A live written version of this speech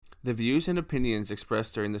The views and opinions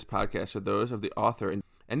expressed during this podcast are those of the author, and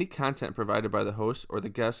any content provided by the host or the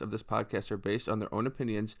guests of this podcast are based on their own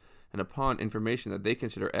opinions and upon information that they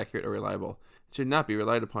consider accurate or reliable. It should not be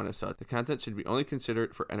relied upon as such. The content should be only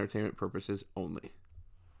considered for entertainment purposes only.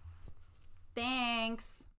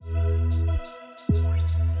 Thanks.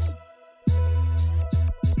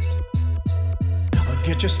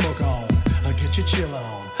 Get your smoke on, get your chill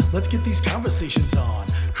on. Let's get these conversations on.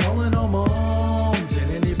 Calling all moms and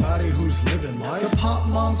anybody who's living life. The Pop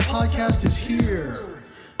Moms Podcast is here.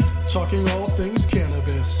 Talking all things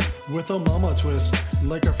cannabis with a mama twist.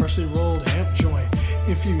 Like a freshly rolled hemp joint.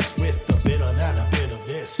 Infused with a bit of that, a bit of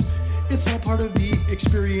this. It's all part of the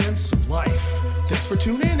experience of life. Thanks for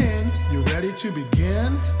tuning in. You ready to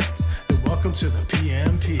begin? Then welcome to the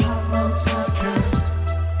PMP. Pop Moms Podcast.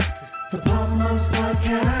 The Pop Moms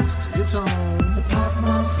Podcast, it's on. The Pop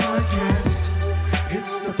Moms Podcast,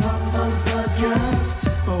 it's the Pop Moms Podcast.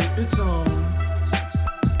 Oh, it's on.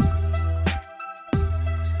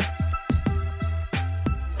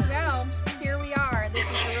 Well, here we are.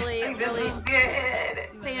 This is really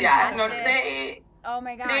good. fantastic. Yeah, no, today. Oh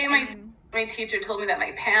my God. Today, my teacher told me that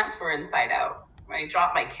my pants were inside out when I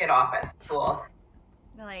dropped my kid off at school.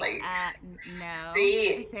 Like, no.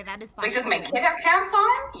 See, We say that is fine. like, does my kid have pants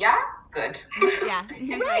on? Yeah, good. Yeah,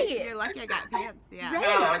 you're Right. Like, you're lucky I got pants. Yeah. Right. I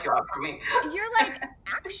don't know what you want from me. You're like,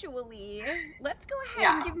 actually, let's go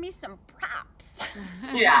ahead and give me some props.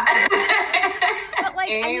 Yeah. But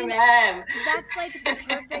like, Amen. I mean, that's like the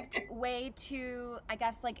perfect way to, I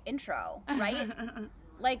guess, like intro, right?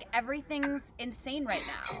 Like everything's insane right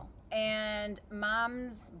now, and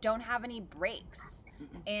moms don't have any breaks.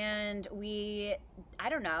 And I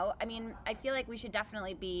don't know. I mean, I feel like we should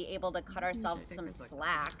definitely be able to cut ourselves some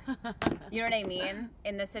slack. You know what I mean?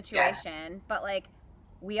 In this situation. Yes. But like,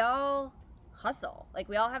 we all hustle. Like,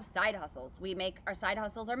 we all have side hustles. We make our side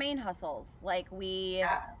hustles our main hustles. Like, we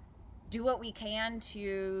do what we can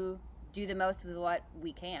to do the most with what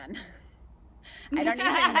we can. I don't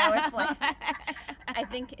even know if, like, I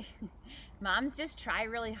think moms just try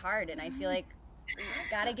really hard. And I feel like,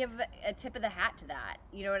 gotta give a tip of the hat to that.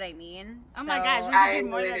 You know what I mean? Oh my gosh, we should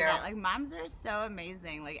do more than that. Like, moms are so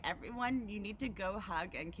amazing. Like, everyone, you need to go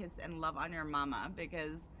hug and kiss and love on your mama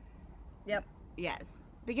because yes,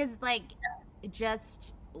 because like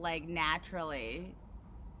just like naturally,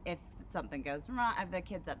 if something goes wrong, if the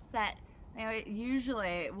kid's upset, you know, it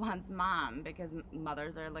usually wants mom, because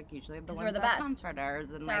mothers are like usually the ones that comforters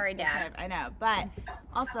and sorry, like dads. I know, but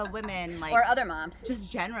also women, like, or other moms, just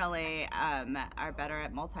generally are better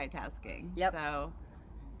at multitasking. Yep. So,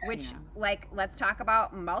 which, like, let's talk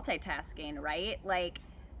about multitasking, right? Like,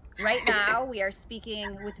 right now we are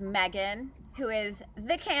speaking with Megan, who is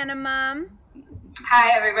the Canna Mom.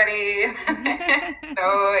 Hi, everybody.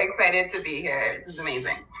 So excited to be here. This is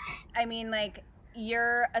amazing. I mean, like,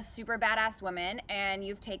 you're a super badass woman, and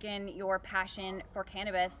you've taken your passion for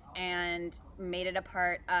cannabis and made it a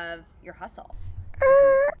part of your hustle.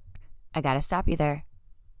 I gotta stop you there.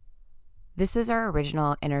 This is our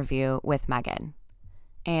original interview with Megan,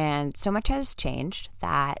 and so much has changed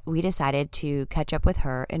that we decided to catch up with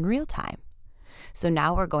her in real time. So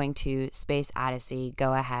now we're going to Space Odyssey,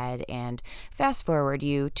 go ahead and fast forward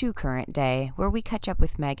you to current day, where we catch up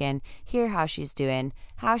with Megan, hear how she's doing,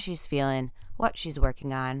 how she's feeling, what she's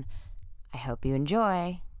working on. I hope you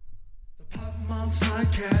enjoy. The Pop Moms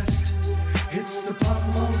Podcast. It's the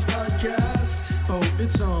Pop Moms Podcast. Oh,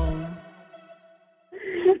 it's on.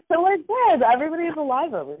 So we're good. Everybody's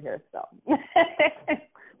alive over here still.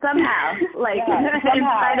 Somehow, like, in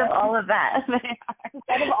spite of all of that. In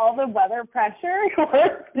spite of all the weather pressure,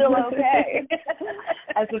 we're still okay.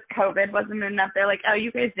 As if COVID wasn't enough, they're like, oh,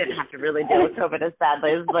 you guys didn't have to really deal with COVID as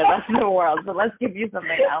badly as the rest of the world, so let's give you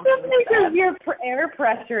something else. Because your air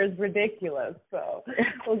pressure is ridiculous, so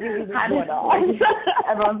we'll give you this one off.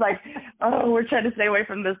 Everyone's like, oh, we're trying to stay away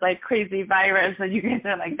from this, like, crazy virus, and you guys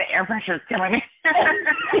are like, the air pressure is killing me.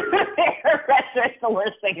 The air pressure is the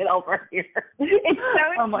worst thing over here. It's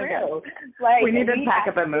so my God. Like, we need to pack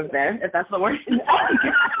up and move there, if that's the worst.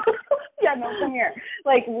 Yeah, no, come here.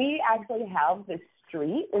 Like, we actually have this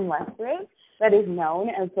street in Lethbridge that is known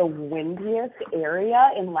as the windiest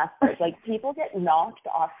area in Lethbridge. Like, people get knocked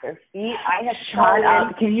off their feet. I have shut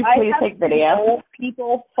up. Can you please take video?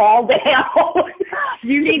 People fall down.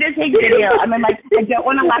 You need to take video. I mean, like, I don't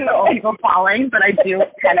want to laugh at old people falling, but I do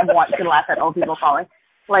kind of want to laugh at old people falling.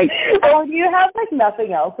 Like, oh, you have, like,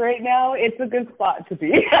 nothing else right now? It's a good spot to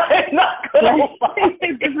be. I'm not going to lie.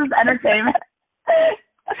 This is entertainment.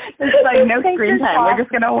 There's, like, no screen time. We're just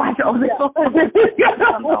going to watch old people. We're just going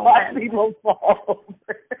to watch people fall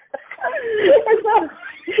over.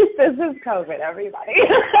 This is COVID, everybody.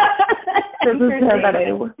 This is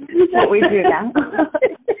COVID. What we do now.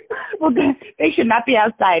 Well, they should not be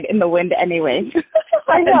outside in the wind anyway.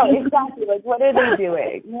 I know, exactly. Like, what are they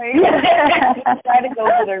doing? Right? Try to go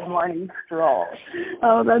for their morning stroll.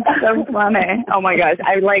 Oh, that's so funny. Oh my gosh,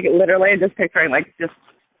 I literally just picturing just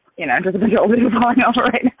a bunch of old people falling over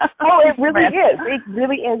right now. Oh, it really is. It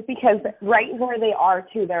really is, because right where they are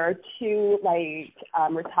too, there are two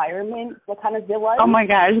retirement kind of villas. Oh my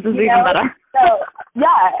gosh, this is even better. So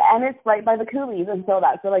yeah, and it's right by the coolies, and so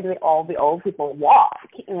that's where all the old people walk,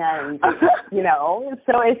 and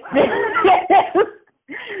so it's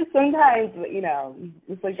sometimes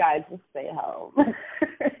it's like, guys, just stay home.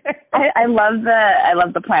 I love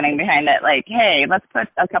the planning behind it. Like, hey, let's put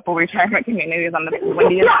a couple retirement communities on the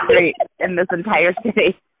windiest street in this entire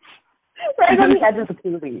city. Right on the edge of the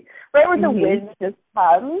coulee. Right where the wind just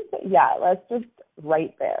comes. Yeah, let's just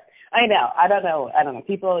right there. I know. I don't know.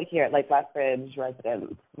 People here at Lethbridge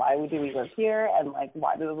residents, why do we live here? And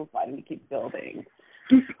why do we keep building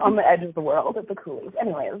on the edge of the world at the coolies?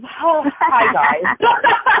 Anyways, hi guys.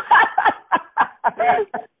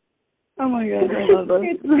 Oh my God, I love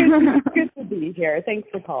this. It's good to be here. Thanks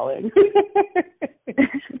for calling.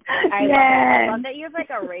 I love that you have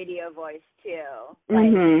a radio voice too.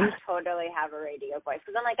 You totally have a radio voice.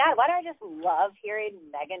 Because I'm like, God, why do I just love hearing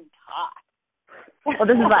Megan talk? Well,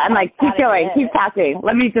 this is why I'm like, keep going, keep talking.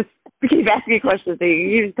 Let me just keep asking questions. So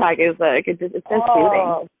you just talk. It's so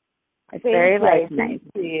soothing. It's very nice.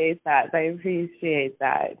 I appreciate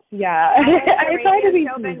that. Yeah. I try to be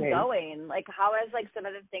been going. How has some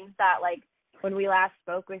of the things that when we last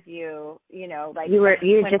spoke with you, you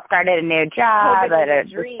just started a new job at a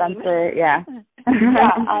dispensary. Yeah.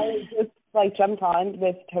 Yeah. I just jumped on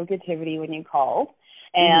with Togativity when you called.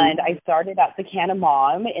 And I started at the Canna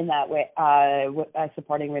Mom in that way,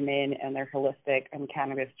 supporting women and their holistic and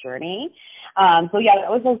cannabis journey. So yeah, that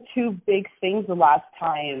was those two big things the last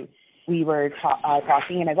time we were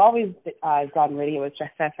talking, and I've always done radio with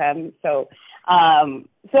Stress FM. So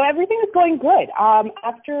everything is going good.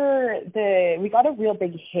 After we got a real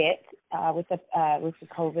big hit with the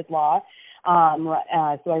COVID law, so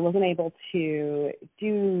I wasn't able to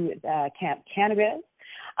do cannabis.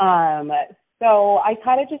 So I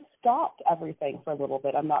kind of just stopped everything for a little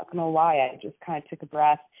bit. I'm not going to lie. I just kind of took a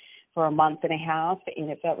breath for a month and a half,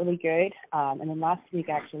 and it felt really good. And then last week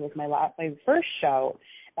actually was my first show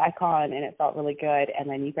back on, and it felt really good. And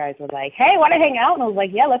then you guys were like, hey, want to hang out? And I was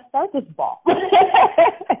like, yeah, let's start this ball.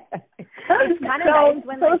 It's kind of nice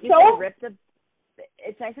when you can rip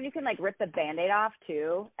it's nice when you can rip the Band-Aid off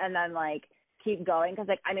too, and then keep going, because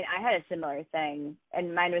I had a similar thing,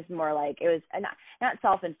 and mine was more it was not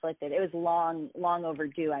self-inflicted. It was long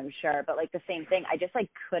overdue, I'm sure, but the same thing. I just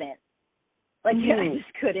couldn't I just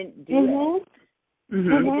couldn't do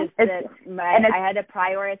it. I had to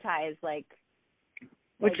prioritize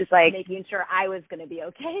which is making sure I was going to be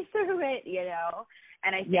okay through it,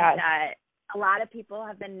 and I think that a lot of people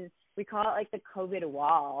have been, we call it the COVID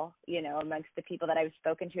wall, amongst the people that I've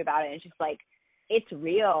spoken to about it. It's just it's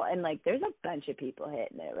real, and there's a bunch of people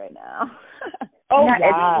hitting it right now. Oh,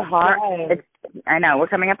 yeah. It's hard. I know, we're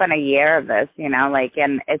coming up on a year of this, and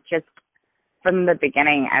it's just, from the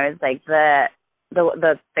beginning, I was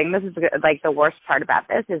the thing, this is the worst part about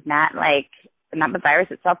this is not the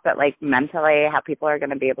virus itself, but mentally how people are going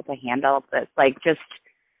to be able to handle this, just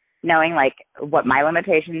knowing what my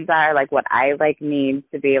limitations are, what I need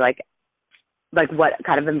to be what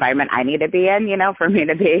kind of environment I need to be in, for me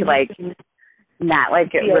to be not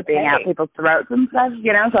ripping out people's throats and stuff,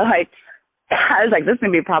 so I was this is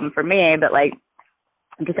gonna be a problem for me, but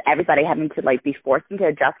just everybody having to be forced into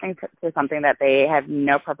adjusting to something that they have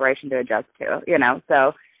no preparation to adjust to,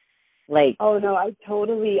 so oh no, I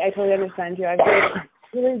totally understand you. I've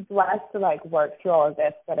been really blessed to work through all of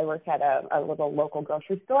this, but I work at a little local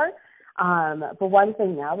grocery store. But one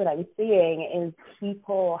thing now that I'm seeing is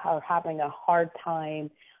people are having a hard time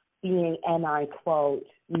being, and I quote,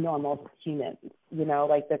 normal humans.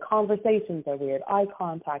 The conversations are weird, eye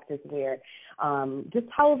contact is weird. Just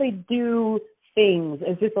how they do things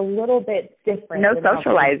is just a little bit different. No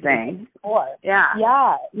socializing. Yeah.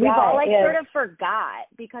 We've all sort of forgot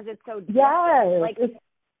because it's so different.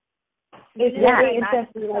 It's really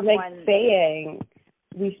interesting, saying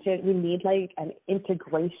we need an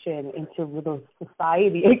integration into the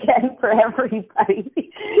society again for everybody.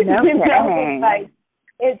 No kidding.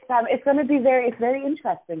 It's going to be it's very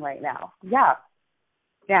interesting right now. Yeah.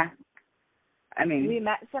 We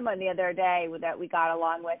met someone the other day that we got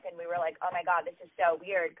along with, and we were like, oh my God, this is so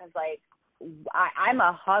weird, because I'm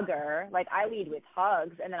a hugger. I lead with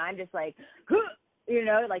hugs, and then I'm just You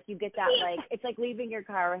know, like you get that, like, it's like leaving your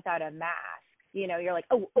car without a mask. You know, you're like,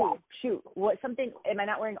 oh, shoot, am I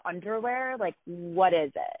not wearing underwear? Like, what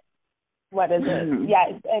is it? What is it?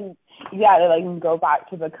 Yes, and to like go back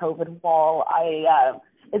to the COVID wall,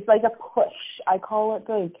 it's like a push. I call it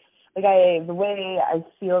the way I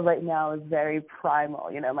feel right now is very primal.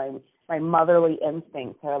 You know, my motherly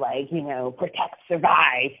instincts are like, you know, protect,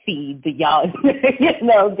 survive, feed the young, you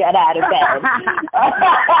know, get out of bed.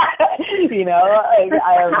 You know,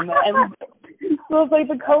 and so it's like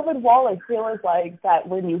the COVID wall, I feel is like that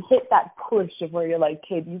when you hit that push of where you're like,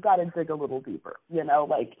 kid, you got to dig a little deeper, you know,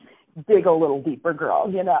 like dig a little deeper,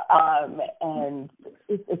 girl, you know, and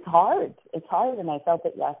it's hard. It's hard, and I felt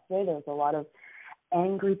it yesterday. There was a lot of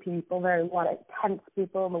angry people, there are a lot of tense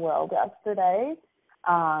people in the world yesterday.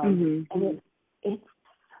 And it's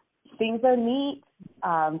things are neat.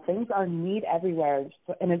 Things are neat everywhere,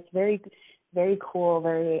 and it's very, very cool,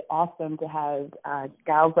 very awesome to have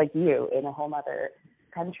gals like you in a whole other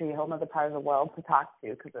country, a whole other part of the world to talk to,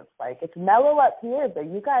 because it's like it's mellow up here, but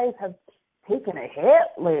you guys have taken a hit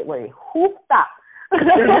lately. Hoopta.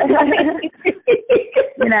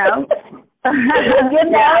 You know. You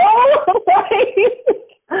know.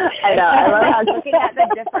 I know. I was looking at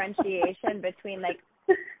the differentiation between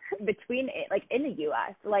in the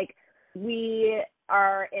U.S. Like, we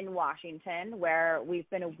are in Washington, where we've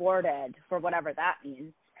been awarded for whatever that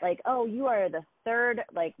means. Like, oh, you are the third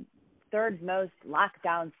most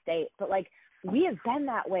lockdown state, but like we have been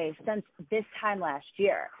that way since this time last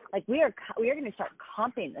year. Like we are going to start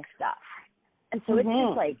comping this stuff, and so it's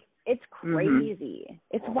just like it's crazy.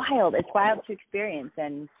 It's wild. It's wild to experience,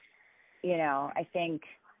 and you know, I think.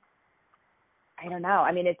 I don't know.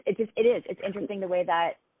 I mean, it is. It's interesting the way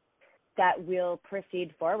that we'll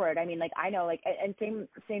proceed forward. I mean, like, I know, like, and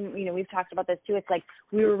same, you know, we've talked about this too. It's like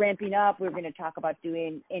we were ramping up. We were going to talk about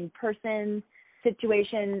doing in-person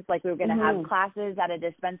situations. Like, we were going to have classes at a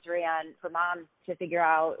dispensary for moms to figure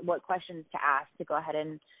out what questions to ask to go ahead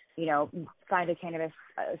and, you know, find a cannabis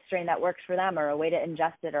strain that works for them or a way to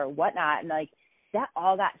ingest it or whatnot. And like that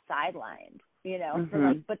all got sidelined. You know, for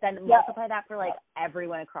like, but then multiply that for like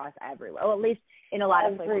everyone across everywhere. Well, at least in a lot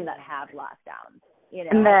of places that have lockdowns. You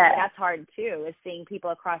know, that's hard too. Is seeing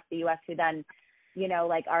people across the U.S. who then, you know,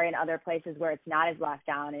 like are in other places where it's not as locked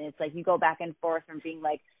down, and it's like you go back and forth from being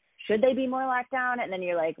like, should they be more locked down? And then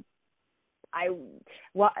you're like, I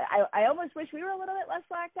almost wish we were a little bit less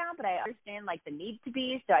locked down, but I understand like the need to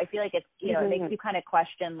be. So I feel like it's, you know, it makes you kind of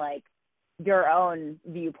question like your own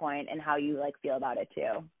viewpoint and how you like feel about it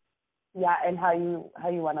too. Yeah, and how you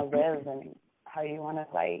want to live and how you want to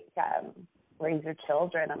like raise your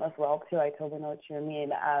children in this world too. I totally know what you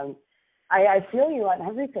mean. I feel you on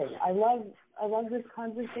everything. I love this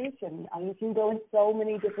conversation. You can go in so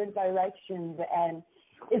many different directions, and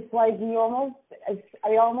it's like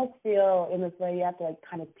I almost feel in this way you have to like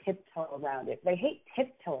kind of tiptoe around it. But I hate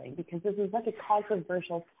tiptoeing because this is such a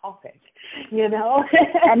controversial topic, you know.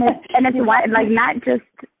 and it's like not just.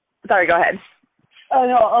 Sorry, go ahead. Oh,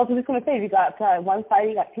 no, I was just going to say, you got one side,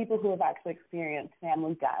 you got people who have actually experienced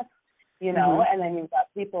family death, you know, and then you've got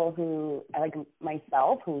people who, like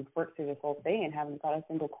myself, who've worked through this whole thing and haven't got a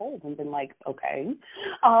single cold and been like, okay.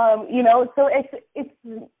 You know, so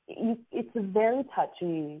it's a very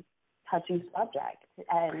touchy subject,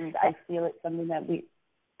 and I feel it's something that we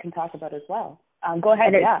can talk about as well. Go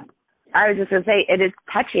ahead, I was just going to say, it is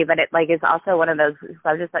touchy, but it, like, is also one of those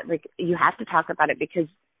subjects that, like, you have to talk about it because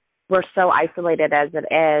we're so isolated as it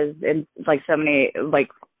is in like so many like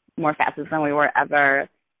more facets than we were ever.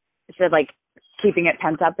 So like keeping it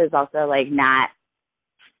pent up is also like not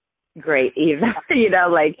great either. You know,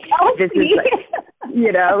 like this is like,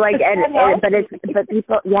 you know, like but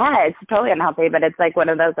people, yeah, it's totally unhealthy. But it's like one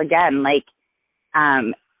of those again, like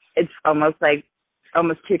it's almost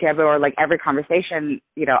too taboo, or like every conversation,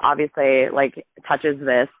 you know, obviously like touches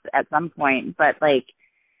this at some point, but like.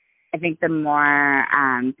 I think the more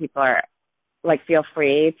people are like feel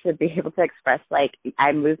free to be able to express like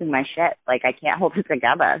I'm losing my shit, like I can't hold it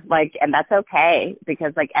together, like, and that's okay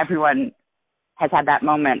because like everyone has had that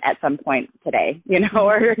moment at some point today, you know,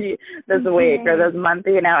 or this week or this month,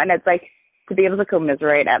 you know, and it's like to be able to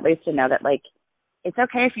commiserate, at least to know that like it's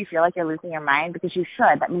okay if you feel like you're losing your mind because you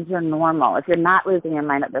should. That means you're normal. If you're not losing your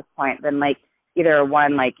mind at this point, then like either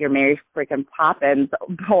one, like you're Mary freaking Poppins,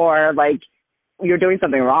 or like you're doing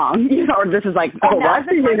something wrong, you know, or this is like, oh, what? Now's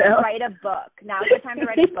the time to write a book. Now's the time to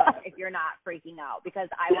write a book if you're not freaking out, because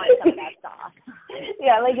I want some of that stuff.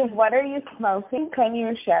 Yeah, like, what are you smoking? Can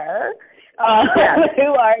you share? Who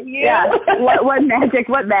are you? Yeah. What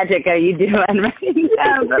magic are you doing right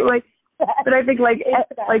now? But I think like,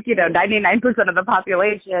 you know, 99% of the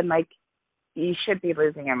population, like, you should be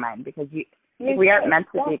losing your mind because we aren't meant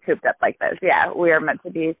to be cooped up like this. Yeah, we are meant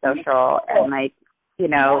to be social and like, you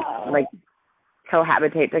know, like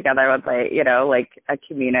cohabitate together with like, you know, like a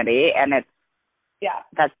community, and it's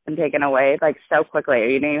that's been taken away like so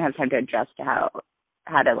quickly. You don't even have time to adjust to how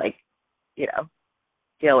to like, you know,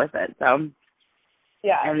 deal with it. So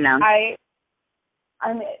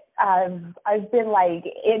I've been like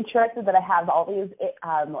interested that I have all these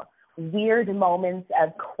weird moments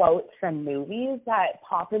of quotes from movies that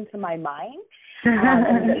pop into my mind.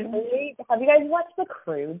 Have you guys watched The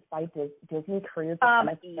Croods by Disney Croods?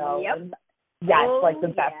 Yep. Yeah, it's like the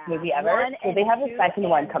best movie ever. So they have a second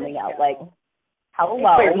one coming out. Like,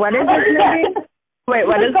 hello. Wait, what is this movie? Wait,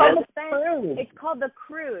 what is this? It's called The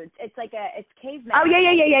Croods. It's like it's caveman. Oh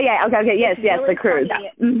yeah. Okay. Yes, The Croods.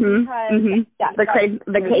 The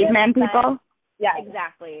caveman people. Yeah,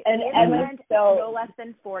 exactly. And spent no less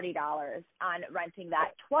than $40 on renting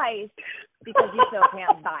that twice because you still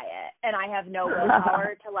can't buy it, and I have no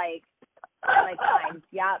willpower to like fine.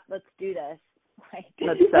 Yeah, let's do this. Like,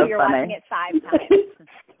 that's so you're funny. watching it 5 times.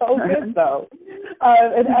 So good though.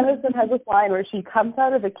 And Edison has this line where she comes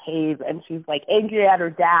out of the cave and she's like angry at her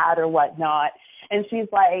dad or whatnot, and she's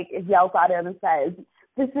like yells at him and says,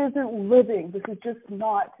 "This isn't living. This is just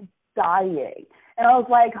not dying." And I was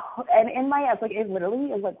like, and in my head, like, it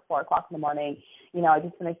literally is like 4 o'clock in the morning. You know, I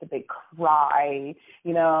just finished a big cry.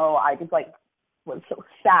 You know, I just like was so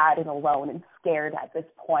sad and alone and scared at this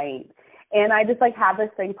point. And I just like had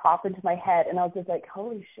this thing pop into my head, and I was just like,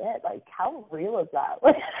 holy shit, like how real is that?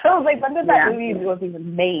 Like, I was like, when did that movie was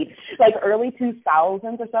even made? Like early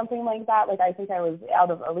 2000s or something like that. Like I think I was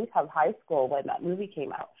out of at least out of high school when that movie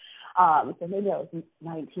came out. So maybe I was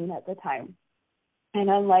 19 at the time. And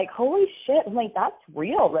I'm like, holy shit, I'm like, that's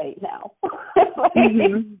real right now.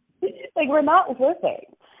 Like we're not living.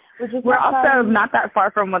 We're also not that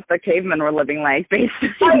far from what the cavemen were living like,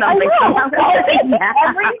 basically. I know.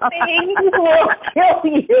 Everything will kill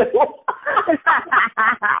you.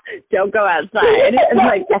 Don't go outside.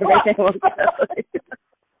 Like, everything will kill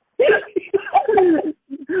you.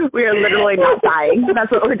 We are literally not dying. That's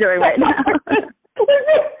what we're doing right now.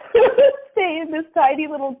 Stay in this tiny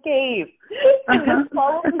little cave and just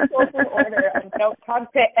follow the social order and don't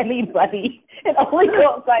talk to anybody and only go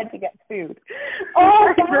outside to get food.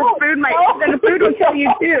 Oh, no. The food will kill you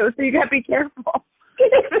too, so you gotta be careful.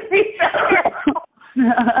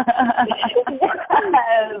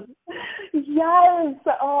 Yes.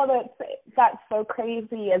 Oh, that's so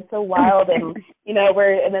crazy and so wild, and you know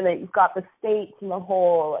and then you've got the states and the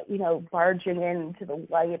whole, you know, barging into the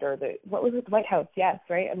White House? Yes,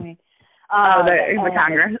 right. I mean, the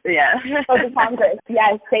Congress. Yeah. The Congress.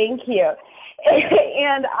 Yes. Thank you.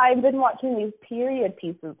 And I've been watching these period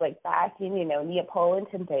pieces like back in, you know,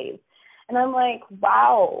 Neapolitan days, and I'm like,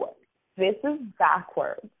 wow, this is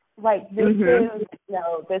backwards. Like this is, you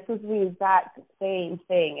know, this is the exact same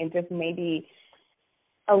thing, and just maybe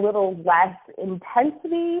a little less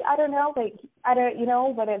intensity. I don't know, you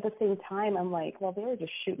know, but at the same time, I'm like, well, they were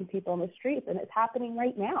just shooting people in the streets, and it's happening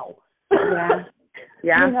right now.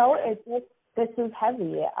 Yeah. You know, it's just, this is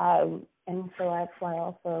heavy, and so that's why I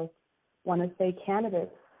also want to say cannabis,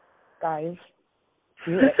 guys.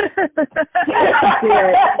 Do it.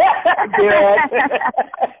 Do it.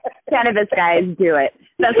 Cannabis guys, do it.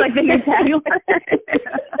 That's like the new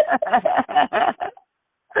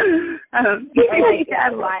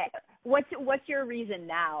tagline. What's your reason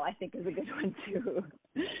now? I think is a good one too.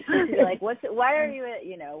 You're like, why are you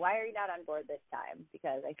not on board this time?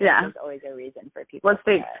 Because I think there's always a reason for people. What's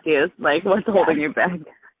the excuse? Like, what's holding you back?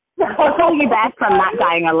 What's holding you back from not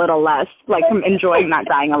dying a little less? Like, from enjoying not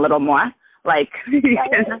dying a little more? Like,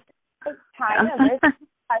 China is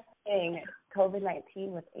testing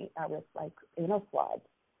COVID-19 with like anal swabs.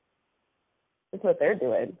 That's what they're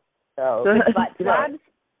doing. So butt swabs?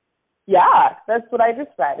 Yeah, that's what I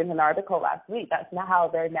just read in an article last week. That's not how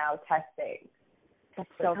they're now testing.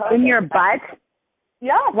 So in your butt?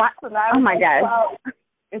 Yeah. What? So oh my God. Well,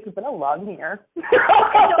 it's been a long year. It's so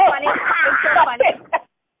funny.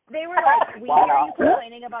 They were like, we hear you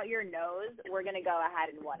complaining about your nose. We're going to go ahead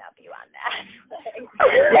and one-up you on that.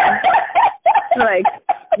 Like,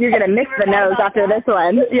 you're going to mix the nose after this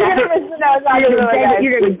one. Yeah. You're going to mix the nose after this one.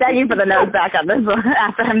 You're going to be begging for the nose back on this one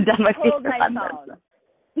after I'm done with you. Hold my phone.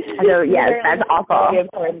 So, yes, that's awful.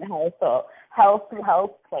 Important health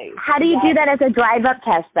place. How do you do that as a drive-up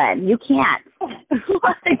test then? You can't.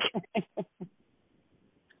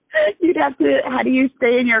 You'd have to, how do you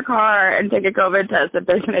stay in your car and take a COVID test if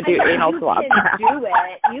they're going to do anal swab?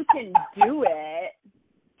 You can do it.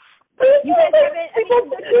 You guys haven't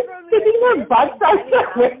sticking their butts out the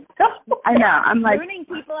window. I know. I'm like ruining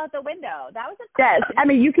people out the window. That was a yes. I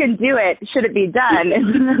mean, you can do it. Should it be done?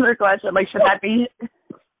 Is another question. Like, should that be?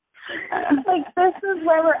 Like, this is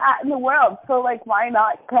where we're at in the world. So, like, why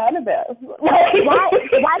not cannabis? Why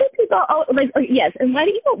do people yes? And why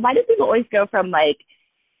do people always go from like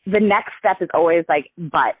the next step is always like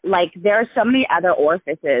butt? Like, there are so many other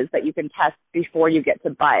orifices that you can test before you get to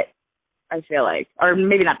butt. I feel like, or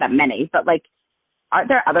maybe not that many, but like, aren't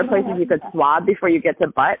there other places you could swab before you get to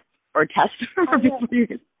butt or test before you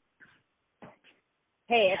get?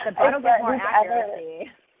 Hey, if the butt will get more accuracy.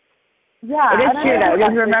 Yeah, it is true though.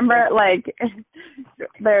 Because remember, like,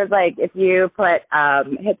 there's like if you put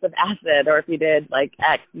hits of acid, or if you did like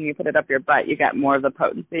X, and you put it up your butt, you get more of the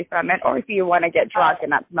potency from it. Or if you want to get drunk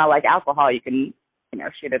and not smell like alcohol, you can,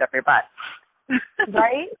 shoot it up your butt.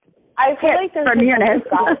 Right? I feel like there's from Eunice.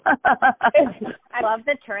 I love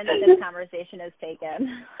the turn that this conversation has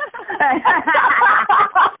taken.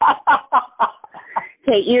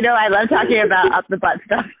 Kate, I love talking about up the butt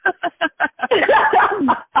stuff.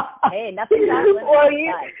 Hey, nothing wrong with well,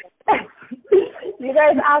 you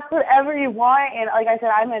guys ask whatever you want, and like I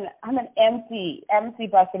said, I'm an empty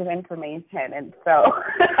bucket of information, and so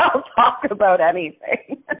I'll talk about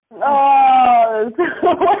anything. Oh,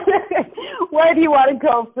 where do you want to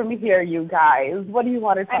go from here, you guys? What do you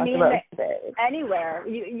want to talk about today? Anywhere.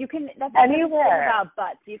 You can. That's anywhere about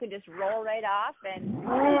butts. You can just roll right off, and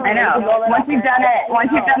I know. Once you've done it,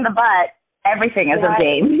 once you've done the butt, everything is a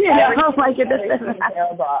game. Like it doesn't matter.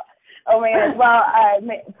 Oh man! Well,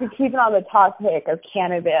 to keep it on the topic of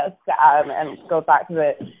cannabis, and go back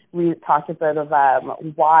to we talked a bit of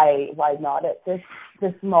why not at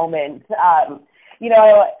this moment.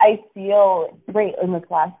 I feel great in this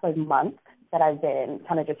last month that I've been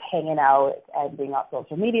kind of just hanging out and being off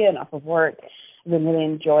social media and off of work. I've been really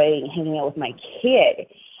enjoying hanging out with my kid.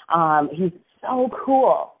 He's so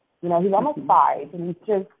cool. He's almost 5, and he's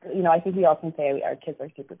just, I think we all can say our kids are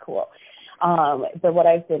super cool. But what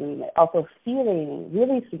I've been also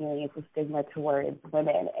really feeling is the stigma towards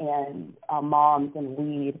women and moms and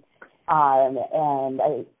weed. And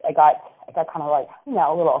I got kind of like, a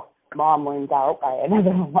little mom winged out by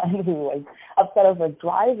another one who was upset over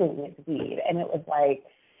driving with weed. And it was like,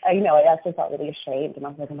 I actually felt really ashamed, and I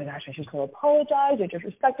was like, oh my gosh, I should go apologize. I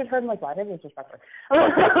disrespected her. I'm like, why did I disrespect her?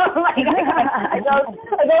 I go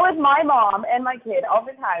with my mom and my kid all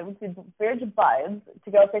the time to Bridge Buds to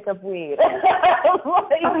go pick up weed. And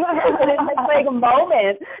it's like a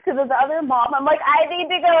moment to this other mom. I'm like, I need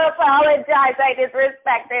to go apologize. I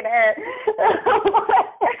disrespected her.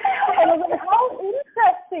 And I was like, how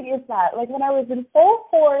interesting is that? Like, when I was in full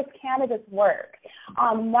force cannabis work,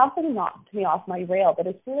 nothing knocked me off my rail, but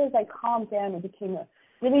as soon as I calmed down and became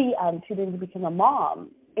really tuned in to become a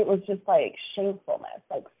mom, it was just like shamefulness.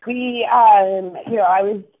 Like I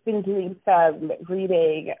was been doing some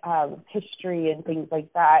reading history and things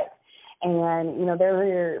like that, and there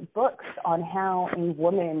were books on how a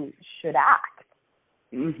woman should act.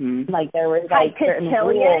 Mm-hmm. Like there was like certain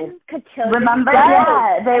rules. Remember?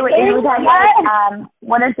 Yeah, they were like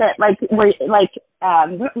what is it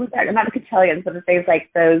not the cotillions, but it's like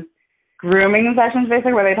those grooming sessions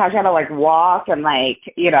basically where they taught you how to like walk and like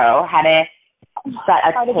how to set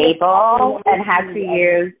a table and how to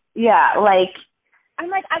use I'm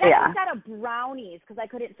like, I got kicked out of brownies because I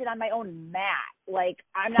couldn't sit on my own mat. Like,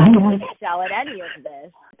 I'm not going to excel at any of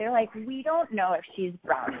this. They're like, we don't know if she's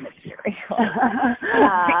brownie material.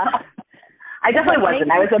 I definitely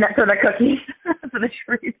wasn't. I was in it for the cookies, for the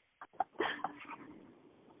treats.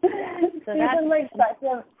 So even like such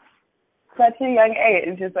a young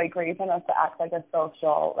age, just like raising us to act like in a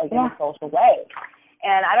social way.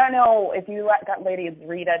 And I don't know if you ladies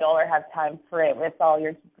read it or have time for it with all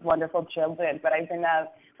your wonderful children, but I've been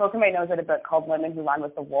poking my nose at a book called Women Who Run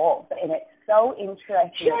with the Wolves, and it's so interesting.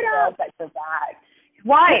 Shut up!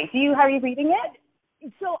 Why? Are you reading it?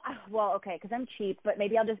 So, well, okay, because I'm cheap, but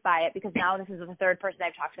maybe I'll just buy it because now this is the third person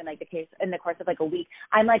I've talked to in the course of like a week.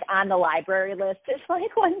 I'm like on the library list. It's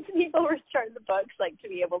like once people return the books, like to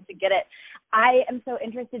be able to get it. I am so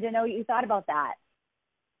interested to know what you thought about that.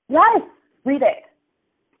 Yes, read it.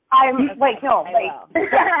 I love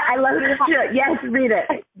you. Yes, read it.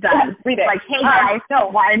 Read it. Like, hey guys,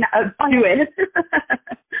 why not do it?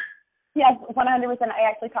 Yes, 100%. I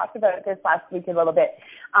actually talked about this last week a little bit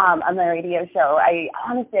on the radio show. I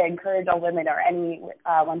honestly encourage all women or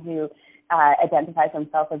anyone who identifies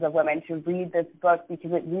themselves as a woman to read this book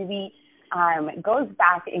because it really goes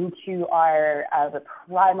back into the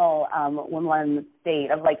primal woman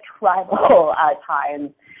state of like tribal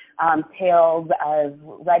times tales of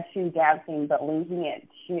red shoe dancing, but linking it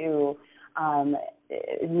to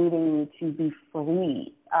needing to be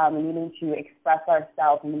free, needing to express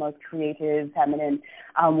ourselves in the most creative, feminine,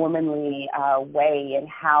 womanly way, and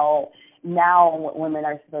how now women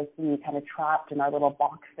are supposed to be kind of trapped in our little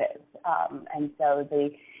boxes. And so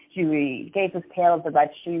she gave this tale of the red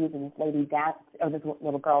shoes and this lady this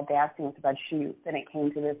little girl dancing with the red shoes, and it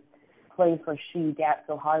came to this place where she danced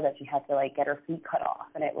so hard that she had to like get her feet cut off.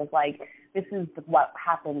 And it was like, this is what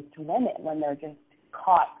happens to women when they're just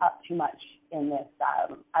caught up too much in this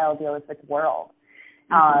idealistic world.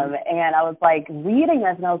 And I was like reading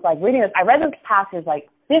this, I read this passage like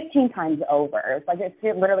 15 times over. It's like it's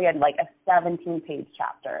literally like a 17-page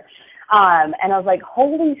chapter. And I was like,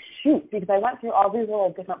 holy shoot, because I went through all these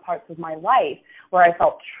little different parts of my life where I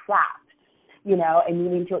felt trapped, you know, and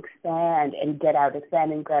needing to expand and get out,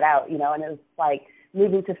 you know, and it was like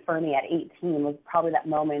moving to Fernie at 18 was probably that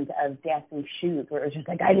moment of dancing shoes where it was just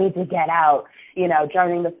like, I need to get out, you know,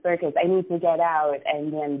 joining the circus, I need to get out,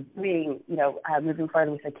 and then being, you know, moving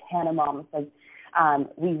forward with the Canna Moms, like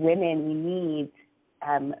we women, we need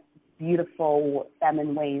beautiful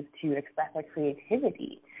feminine ways to express our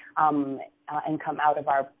creativity and come out of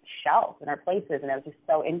our shells and our places, and it was just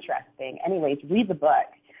so interesting. Anyways, read the book.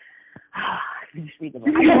 Just read the book.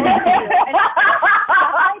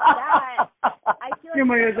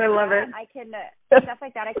 I love it. I can stuff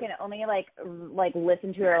like that. I can only like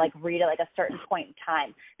listen to or like read at like a certain point in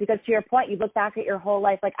time, because to your point, you look back at your whole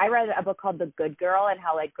life. Like I read a book called The Good Girl, and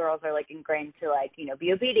how like girls are like ingrained to like, you know,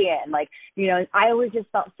 be obedient, and like, you know, I always just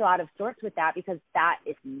felt so out of sorts with that, because that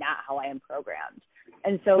is not how I am programmed.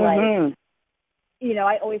 And so like, you know,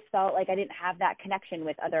 I always felt like I didn't have that connection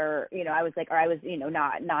with other, you know, I was, you know,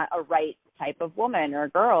 not a right type of woman or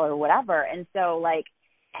girl or whatever. And so like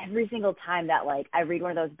every single time that like I read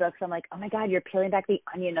one of those books, I'm like, oh my God, you're peeling back the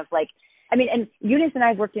onion of like, I mean, and Eunice and I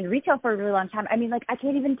have worked in retail for a really long time. I mean, like, I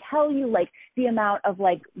can't even tell you like the amount of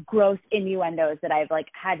like gross innuendos that I've like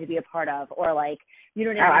had to be a part of, or like, you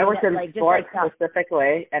know what I mean? I worked in like, sports just, like,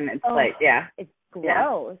 specifically, and it's like, yeah. It's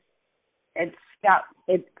gross. Yeah.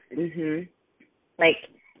 Like,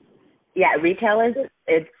 yeah, retail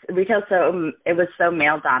it was so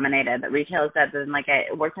male dominated that retail is better than, like,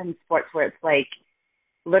 I worked in sports where it's like,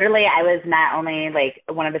 literally I was not only like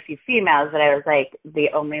one of the few females, but I was like the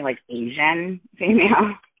only like Asian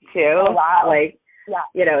female too. Oh, wow. Like, yeah.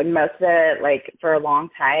 You know, most of the, like, for a long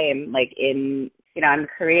time, like in, you know, I'm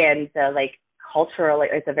Korean, so like culturally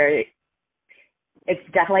it's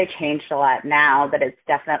definitely changed a lot now, but it's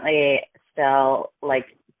definitely still like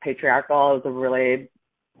patriarchal. Is a really,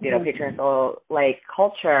 you know, patriarchal like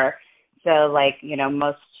culture. So like, you know,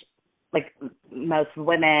 most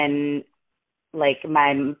women, like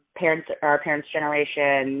our parents'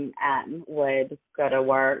 generation, would go to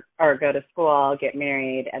work or go to school, get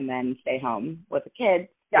married, and then stay home with the kids,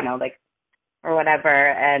 you know, like, or whatever,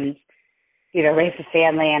 and, you know, raise a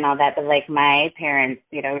family and all that. But like my parents,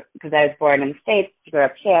 you know, because I was born in the States, grew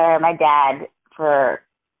up here, my dad,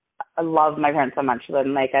 I love my parents so much,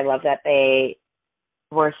 and like I love that they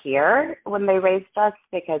were here when they raised us,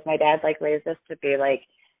 because my dad like raised us to be like,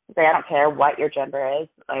 I don't care what your gender is,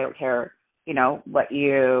 I don't care, you know, what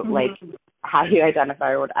you like, how you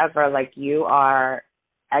identify or whatever, like you are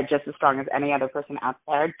just as strong as any other person out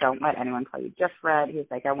there. Don't let anyone tell you different. He's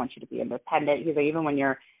like, I want you to be independent. He's like, even when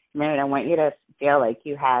you're married, I want you to feel like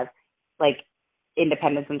you have like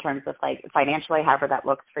independence in terms of like financially, however that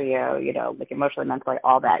looks for you, you know, like emotionally, mentally,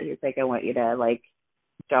 all that. He's like, I want you to like,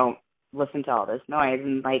 don't listen to all this noise.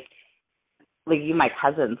 And like you, my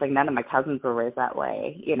cousins, like none of my cousins were raised that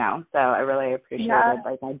way, you know, so I really appreciated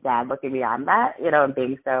like my dad looking beyond that, you know, and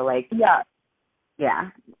being so like,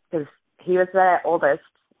 because he was the oldest,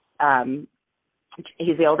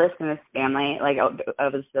 he's the oldest in his family, like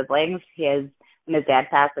of his siblings. When his dad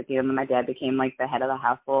passed, like, you know, my dad became like the head of the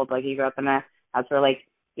household. Like he grew up in a house where like,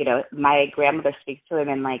 you know, my grandmother speaks to him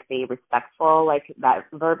in like the respectful, like that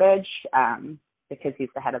verbiage, because he's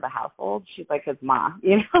the head of the household. She's like his mom,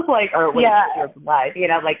 you know, like, or when she was alive, you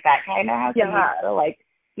know, like that kind of house. Yeah. So like,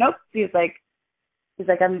 nope. He's like,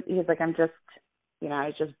 I'm just, you know, I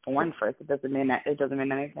was just born first. It doesn't mean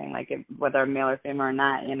anything, like whether I'm male or female or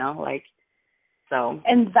not, you know, like, so.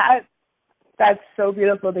 And that's so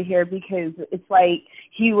beautiful to hear, because it's like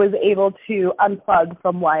he was able to unplug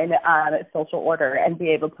from one social order and be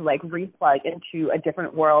able to like replug into a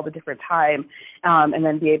different world, a different time, and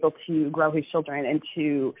then be able to grow his children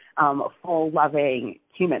into full loving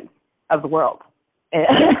humans of the world.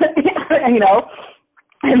 You know,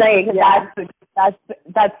 and like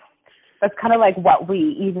that's kind of like what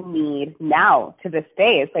we even need now to this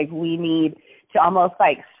day. It's like we need to almost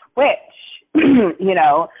like switch,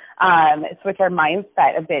 switch our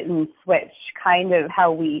mindset a bit and switch kind of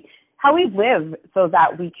how we live so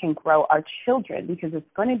that we can grow our children, because it's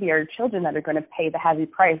going to be our children that are going to pay the heavy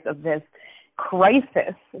price of this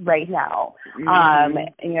crisis right now.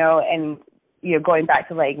 And going back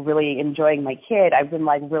to like really enjoying my kid, I've been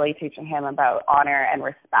like really teaching him about honor and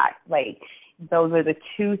respect. Like those are the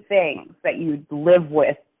two things that you live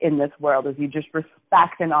with in this world, is you just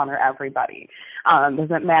respect and honor everybody.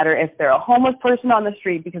 Doesn't matter if they're a homeless person on the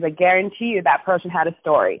street, because I guarantee you that person had a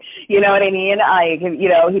story. You know what I mean?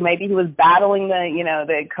 He was battling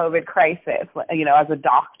the COVID crisis, as a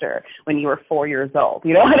doctor when you were 4 years old.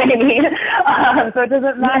 You know what I mean? So it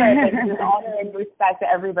doesn't matter. It's just honor and respect to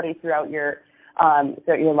everybody throughout your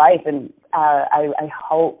life. And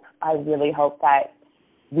I really hope that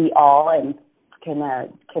we all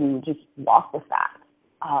can just walk with that.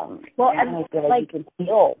 And I feel like you can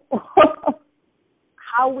feel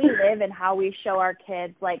how we live and how we show our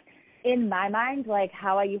kids. Like in my mind, like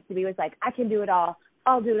how I used to be was like, I can do it all.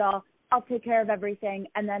 I'll do it all. I'll take care of everything.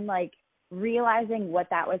 And then like realizing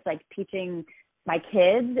what that was like teaching my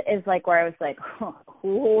kids is like where I was like,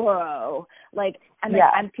 whoa. Like, and like,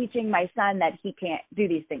 I'm teaching my son that he can't do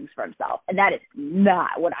these things for himself. And that is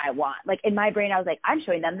not what I want. Like in my brain, I was like, I'm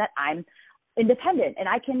showing them that I'm independent and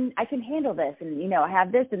I can handle this, and I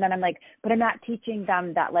have this, and then I'm like, but I'm not teaching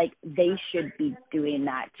them that like they should be doing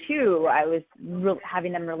that too. I was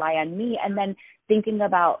having them rely on me, and then thinking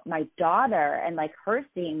about my daughter and like her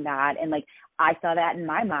seeing that, and like I saw that in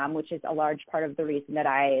my mom, which is a large part of the reason that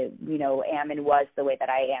I am and was the way that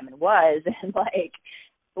I am and was, and like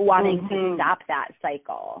wanting to stop that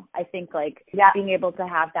cycle. I think like being able to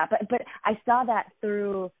have that, but I saw that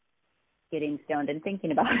through getting stoned and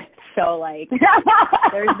thinking about it. So like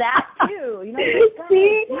there's that too.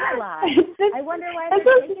 I wonder why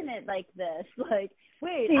they're taking it like this. Like,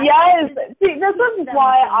 wait. Yes. See, this is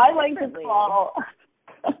why I like to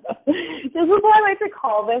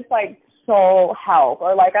call this like soul health,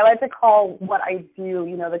 or like I like to call what I do,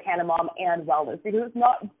 the Canna Mom and wellness, because it's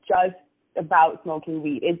not just about smoking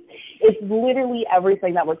weed. It's literally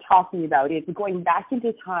everything that we're talking about. It's going back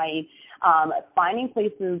into time, finding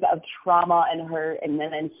places of trauma and hurt, and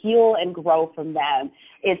then heal and grow from them.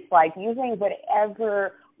 It's like using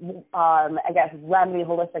whatever,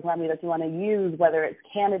 holistic remedy that you want to use, whether it's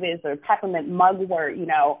cannabis or peppermint, mugwort,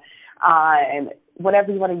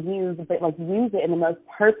 whatever you want to use, but like use it in the most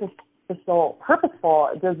purposeful,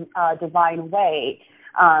 divine way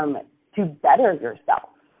to better yourself.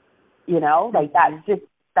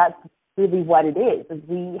 That's really what it is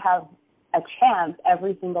we have a chance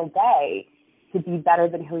every single day to be better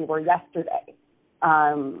than who we were yesterday.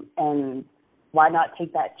 And why not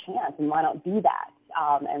take that chance, and why not do that?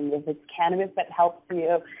 And if it's cannabis that helps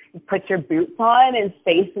you put your boots on and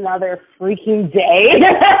face another freaking day,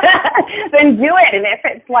 then do it. And if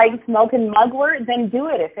it's like smoking mugwort, then do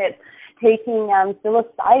it. If it's taking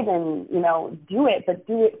psilocybin, do it, but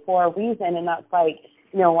do it for a reason. And that's like,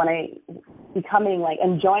 when I becoming like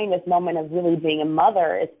enjoying this moment of really being a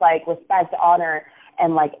mother, it's like respect, honor,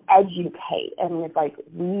 and like educate. And it's like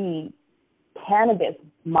we cannabis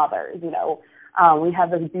mothers, we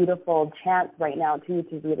have this beautiful chance right now too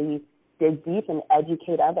to really dig deep and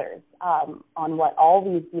educate others on what all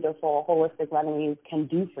these beautiful holistic remedies can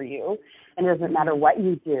do for you. And it doesn't matter what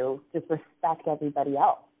you do, just respect everybody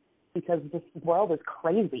else, because this world is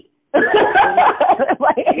crazy. And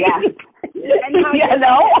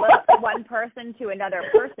how one person to another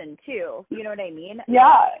person too. You know what I mean?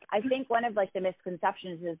 Yeah. I think one of like the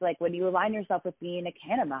misconceptions is like when you align yourself with being a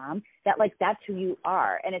Canna Mom, that like that's who you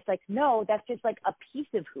are, and it's like no, that's just like a piece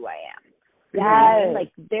of who I am. Yes. I mean?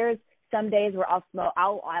 Like there's some days where I'll smoke.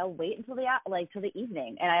 I'll wait until till the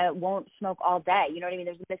evening, and I won't smoke all day. You know what I mean?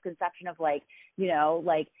 There's a misconception of like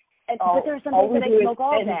but there are some days that I smoke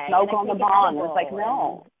all day. Smoke on the bong. It's like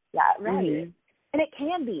no. Yeah, right. Mm-hmm. And it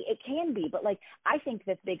can be, but like I think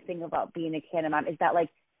the big thing about being a Canna Mom is that like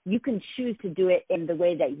you can choose to do it in the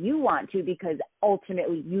way that you want to, because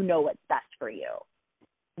ultimately you know what's best for you.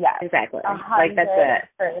 Yeah, exactly. 100%. Like that's it.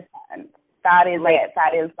 That is it.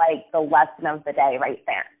 That is like the lesson of the day right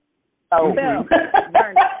there. So but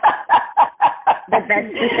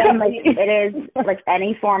that's the thing. Like it is like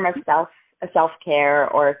any form of self-care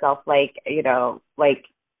or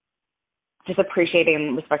just appreciating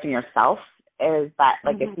and respecting yourself is that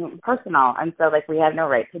like it's personal, and so like we have no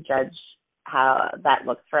right to judge how that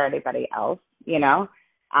looks for anybody else, Make sure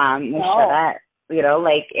that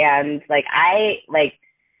and like I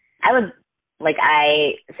would like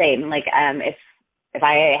I say like if if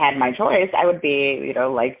I had my choice, I would be, you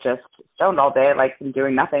know, like just stoned all day, like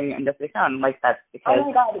doing nothing and just be stoned. Like that's because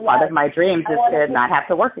part of my dreams is to not have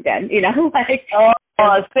to work again, you know, like.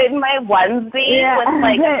 Sit in my onesie with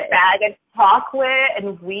like a bag of chocolate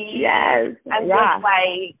and weed. Yes. And just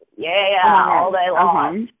like, all day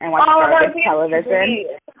long. And watch television.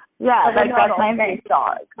 Yeah, like that's my main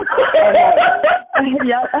dog.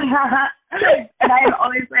 Yep. And I'm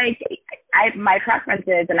always like, my preference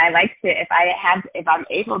is, and I like to, if I'm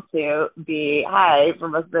able to be high for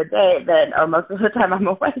most of the day, then, or most of the time I'm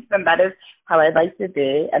awake, then that is how I'd like to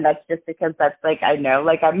be. And that's just because that's like, I know,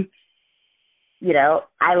 like I'm, you know,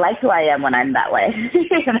 I like who I am when I'm that way,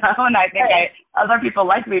 you know, and I think other people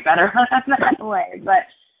like me better when I'm that way. But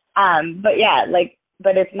yeah, like,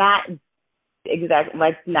 but it's not exactly,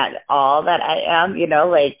 like, not all that I am, you know,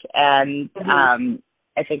 like, and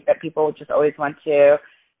I think that people just always want to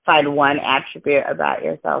find one attribute about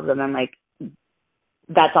yourselves and then, like,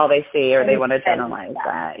 that's all they see, or they want to generalize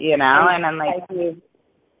that, you know, and I'm like,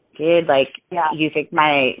 dude, like, you think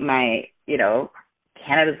my, you know,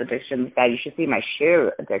 cannabis addiction is bad, you should see my shoe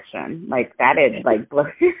addiction. Like, that is, like, blow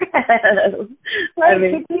your head. I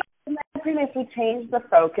mean, imagine if we change the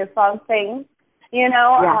focus on things, you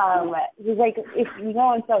know? Like, if you go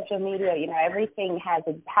on social media, you know, everything has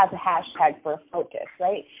a hashtag for a focus,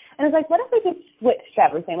 right? And it's like, what if we just switched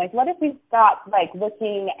everything? Like, what if we stopped, like,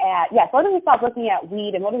 looking at, what if we stopped looking at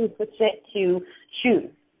weed, and what if we switched it to shoes?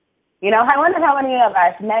 You know, I wonder how many of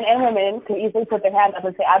us, men and women, can easily put their hands up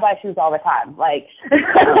and say, I buy shoes all the time. Like,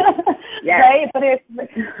 right? But if,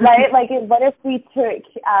 right, like, what if we took,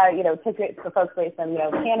 you know, took it to folks away from, you know,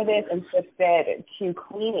 cannabis and switched it to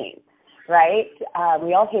cleaning, right?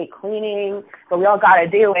 We all hate cleaning, but we all got to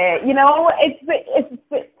do it. You know, it's just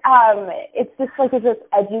like it's this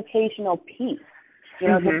educational piece. You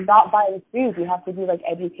know, to stop buying shoes, you have to be, like,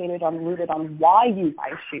 educated on, rooted on why you buy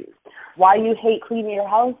shoes. Why you hate cleaning your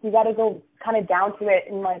house, you got to go kind of down to it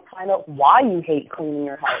and, like, find out why you hate cleaning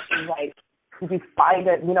your house. And, like, did you find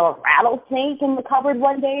a rattlesnake in the cupboard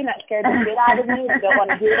one day and that scared the shit out of you and you don't want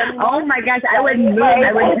to do it anymore? Oh, my gosh, I would move.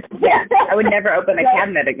 I would never open a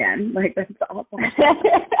cabinet again. Like, that's awful.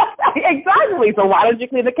 Exactly. So why don't you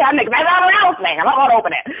clean the cabinet? Because I have a rattlesnake. I'm not going to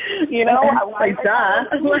open it. You know? Like, duh.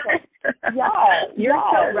 You're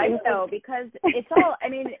so right, though, because it's all, I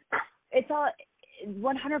mean, it's all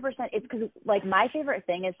 100%. It's because, like, my favorite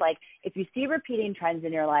thing is, like, if you see repeating trends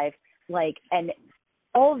in your life, like, and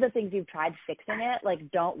all of the things you've tried fixing it,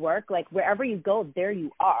 like, don't work, like, wherever you go, there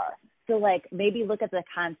you are. So, like, maybe look at the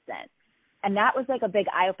constant. And that was, like, a big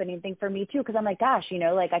eye-opening thing for me, too, because I'm like, gosh, you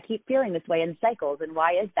know, like, I keep feeling this way in cycles, and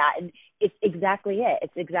why is that? And it's exactly it.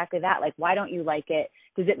 It's exactly that. Like, why don't you like it?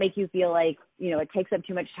 Does it make you feel like, you know, it takes up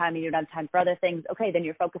too much time and you don't have time for other things? Okay, then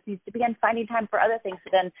your focus needs to be on finding time for other things. So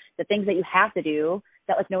then the things that you have to do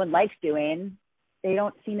that, like, no one likes doing, they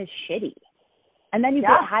don't seem as shitty. And then you get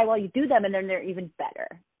high while you do them, and then they're even better.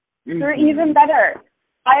 They're even better.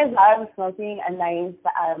 I love smoking a nice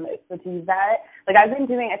sativa. Like, I've been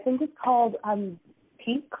doing, I think it's called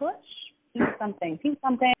Pink Kush? Pink something.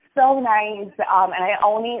 So nice.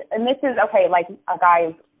 And this is, okay, like,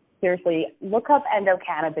 guys, seriously, look up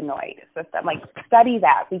endocannabinoid system. Like, study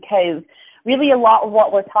that, because really a lot of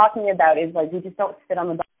what we're talking about is, like, we just don't sit on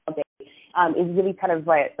the bed all day. Is really kind of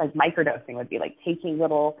like microdosing would be, like, taking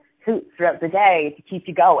little hoots throughout the day to keep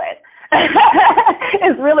you going.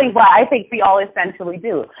 Is really what I think we all essentially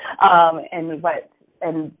do. And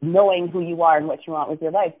knowing who you are and what you want with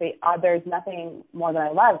your life. There's nothing more than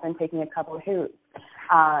I love than taking a couple of hoots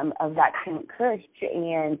of that Pink Kush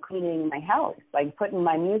and cleaning my house, like putting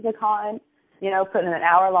my music on, you know, putting an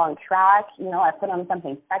hour-long track. You know, I put on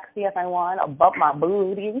something sexy if I want. I'll bump my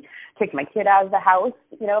booty, take my kid out of the house.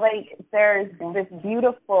 You know, like, there's this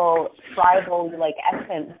beautiful tribal, like,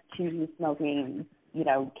 essence to smoking, you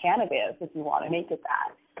know, cannabis, if you want to make it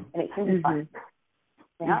that. And it can be fun.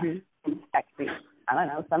 Yeah. Sexy. I don't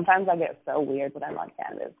know. Sometimes I get so weird when I'm on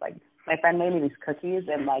cannabis. Like, my friend made me these cookies,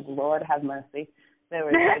 and, like, Lord have mercy, there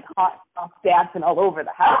was, like, hot sauce dancing all over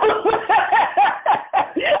the house.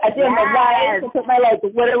 I did my lights. I put my, like,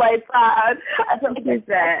 winter lights on. I put, like, little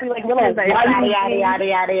yada. Like,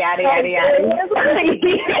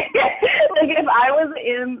 if I was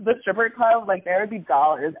in the stripper club, like, there would be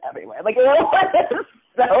dollars everywhere. Like, it was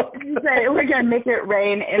so good. We're going to make it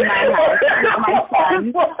rain in my house with my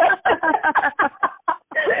son.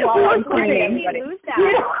 While I'm cleaning. Why should we lose that?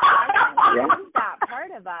 Why should we lose that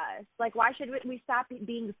part of us? Like, why should we stop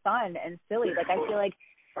being fun and silly? Like, I feel like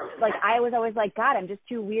I was always like, God, I'm just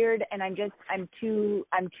too weird, and I'm too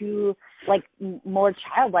like more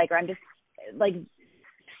childlike, or I'm just like,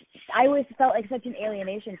 I always felt like such an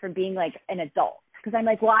alienation from being like an adult. because I'm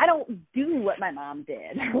like, well, I don't do what my mom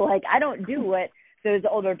did. Like, I don't do what those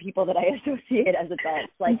older people that I associate as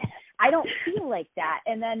adults. Like, I don't feel like that.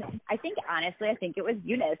 And then I think it was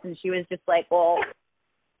Eunice, and she was just like, well,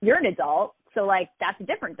 you're an adult, so, like, that's a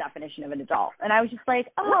different definition of an adult. And I was just like,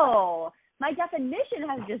 oh, my definition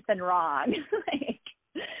has just been wrong. Like,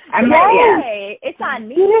 I'm right. It's on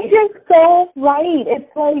me. You're just so right.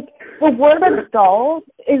 It's like the word adult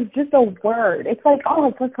is just a word. It's like, oh,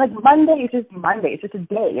 it's like Monday is just Monday. It's just a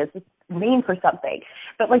day. It's just a name for something.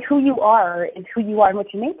 But like who you are is who you are and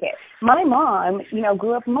what you make it. My mom,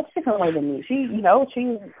 grew up much different way than me.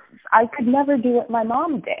 I could never do what my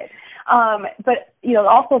mom did. But,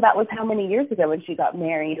 also that was how many years ago when she got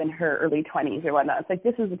married in her early 20s or whatnot. It's like,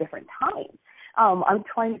 this was a different time. I'm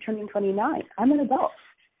turning 29. I'm an adult.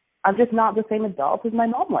 I'm just not the same adult as my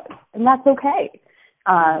mom was, and that's okay.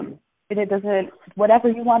 And it doesn't, whatever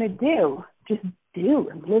you want to do, just do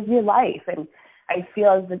and live your life. And I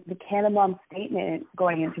feel the Canna Mom statement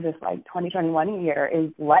going into this 2021 year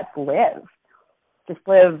is let's live. Just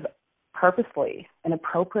live purposefully and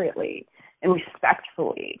appropriately and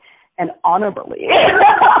respectfully and honorably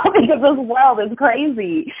because this world is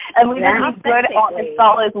crazy. And we need good, honest,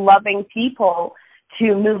 solid, loving people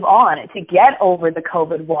to move on, to get over the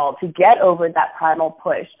COVID wall, to get over that primal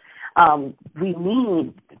push. We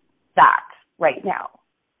need that right now.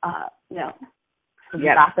 To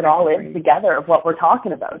wrap it all in together of what we're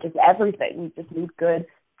talking about, just everything. We just need good,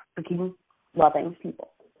 freaking, loving people.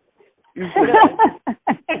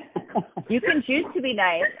 You can choose to be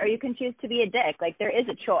nice, or you can choose to be a dick. Like, there is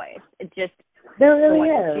a choice. It's just there really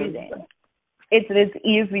is. Choosing. It's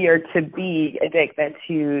easier to be a dick than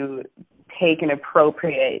to take an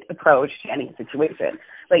appropriate approach to any situation.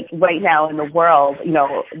 Like right now in the world,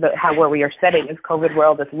 where we are sitting, this COVID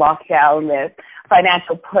world, this lockdown, this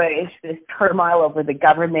financial push, this turmoil over the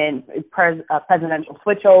government, presidential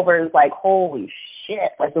switchovers, like holy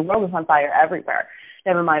shit, like the world is on fire everywhere.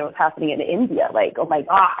 Never mind what's happening in India, like, oh my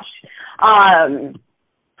gosh. And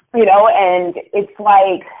it's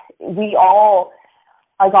like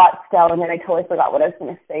I got stoned and I totally forgot what I was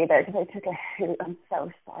going to say there because I took a hoot. I'm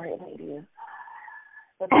so sorry, ladies.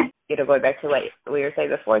 Going back to what we were saying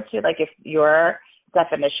before, too, like if your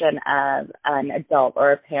definition of an adult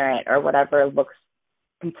or a parent or whatever looks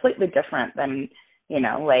completely different than,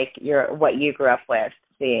 what you grew up with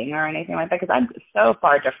seeing or anything like that, because I'm so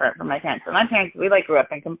far different from my parents. So my parents, we grew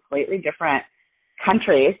up in completely different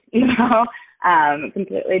countries,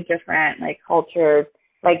 completely different cultures.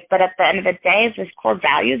 But at the end of the day, just core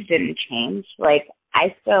values didn't change.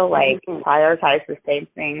 I still prioritize the same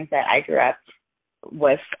things that I grew up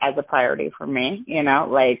with as a priority for me, and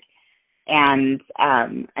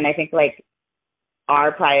I think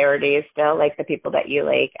our priority is still the people that you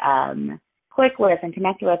click with and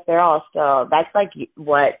connect with. They're all still, that's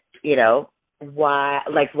what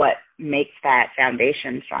what makes that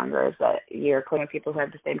foundation stronger is that you're clicking with people who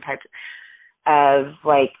have the same type of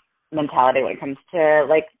mentality when it comes to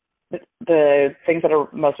the things that are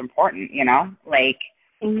most important,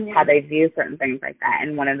 how they view certain things like that.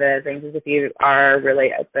 And one of the things is if you are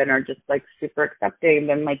really open or just super accepting,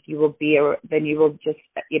 then you will just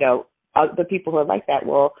the people who are like that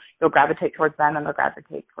you'll gravitate towards them and they'll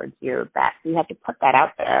gravitate towards you back. So you have to put that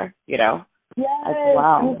out there, Yes, as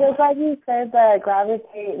well. I'm so glad you said that,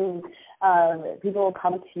 gravitate, and people will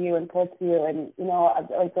come to you and pull to you. And,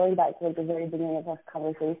 going back to the very beginning of this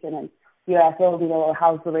conversation, and you asked,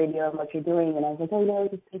 how's the radio and what you're doing? And I was like,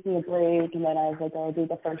 just taking a break. And then I was like, I'll do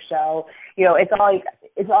the first show.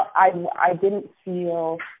 I didn't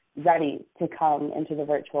feel ready to come into the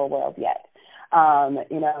virtual world yet. And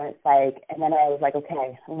then I was like,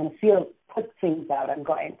 okay, I'm going to put things out. I'm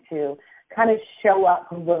going to kind of show up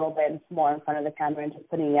a little bit more in front of the camera and just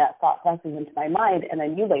putting thought processes into my mind. And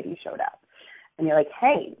then you ladies showed up. And you're like,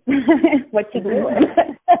 hey, what you doing?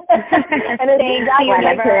 And it's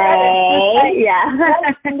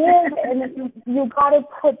and you got to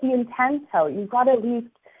put the intent out. You've got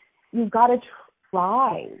to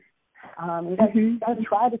try. You got to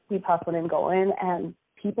try to keep hustling and going, and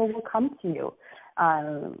people will come to you.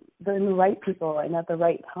 They're the right people and at the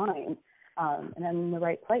right time, and in the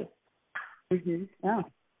right place. Yeah.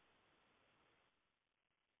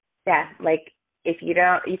 Yeah, if you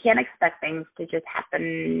can't expect things to just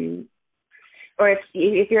happen, or if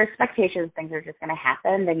your expectations things are just going to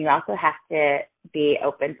happen, then you also have to be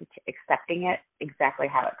open to accepting it exactly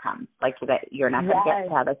how it comes. That you're not going to get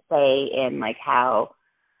to have a say in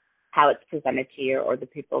how it's presented to you or the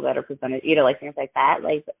people that are presented, things like that.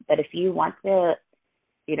 But if you want to,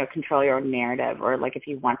 control your own narrative, or if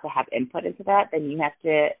you want to have input into that, then you have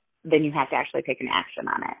to actually take an action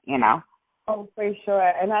on it, Oh, for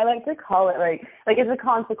sure. And I like to call it like it's a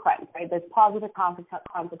consequence, right? There's positive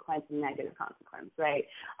consequence and negative consequence, right?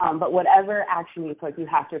 But whatever action you took, you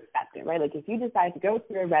have to accept it, right? Like if you decide to go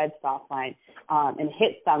through a red stop line and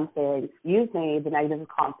hit something, you've made the negative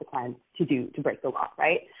consequence to break the law,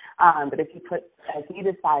 right? But if you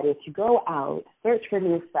decided to go out, search for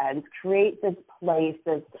new friends, create this place,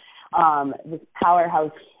 this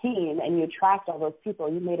powerhouse team, and you attract all those people,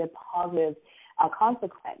 you made a positive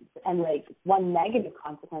consequence. And like one negative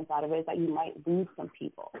consequence out of it is that you might lose some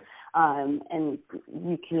people. And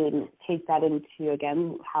you can take that into,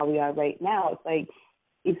 again, how we are right now. It's like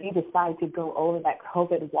if you decide to go over that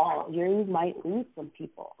COVID wall, you might lose some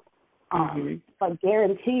people. But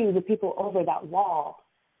guarantee you the people over that wall,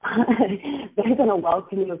 they're going to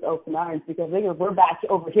welcome you with open arms because we're back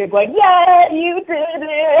over here going, yeah, you did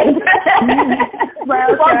it.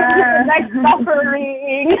 Welcome to the next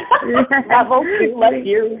suffering. Level 2, let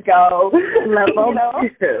you go. Level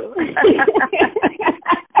 2.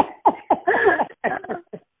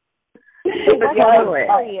 What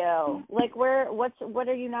are you? Like, what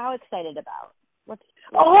are you now excited about?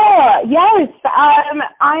 Yes.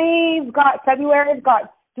 I've got February. I've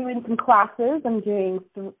got doing some classes. I'm doing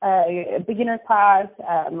a beginner class,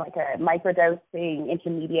 like a microdosing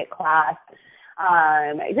intermediate class.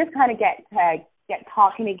 Just kind of get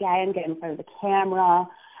talking again, get in front of the camera,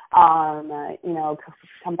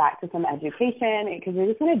 come back to some education because we're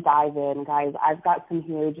just going to dive in, guys. I've got some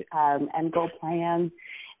huge end goal plans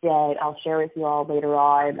that I'll share with you all later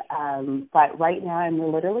on. But right now I'm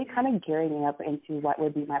literally kind of gearing up into what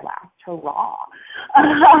would be my last hurrah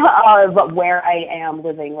of where I am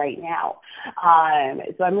living right now.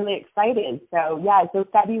 So I'm really excited. So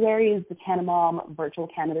February is the Canna Mom virtual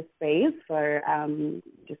cannabis space for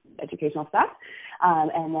just educational stuff.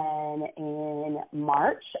 And then in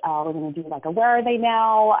March, we're going to do like a Where Are They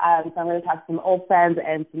Now? So I'm going to talk to some old friends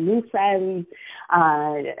and some new friends.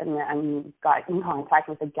 And I'm got in contact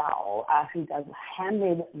with a gal who does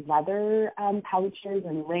handmade leather pouches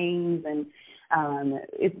and rings and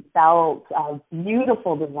it's belts,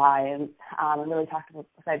 beautiful designs. I'm really excited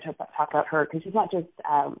to talk about her because she's not just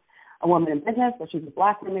a woman in business, but she's a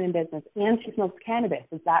Black woman in business and she smokes cannabis.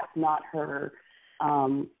 So that's not her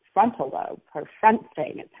frontal lobe, her front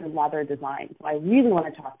thing. It's her leather design. So I really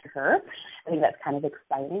want to talk to her. I think that's kind of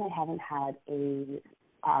exciting. I haven't had a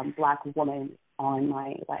Black woman on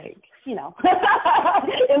my, in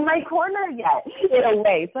my corner yet, in a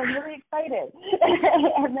way. So I'm really excited.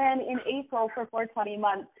 And then in April for 420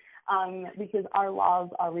 months, because our laws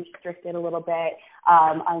are restricted a little bit,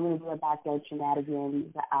 I'm going to do a backyard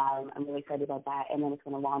shenanigans. I'm really excited about that. And then it's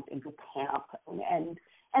going to launch into camp and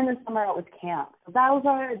then summer out with camp. So those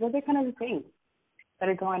are kind of the things that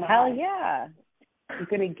are going on. Hell yeah. I'm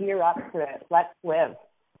going to gear up to it. Let's live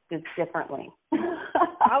just differently.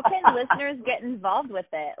 How can listeners get involved with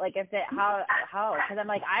it? Like, how? Because I'm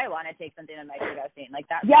like, I want to take something to microdosing. Like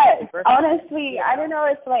that. Yes, honestly, I don't know.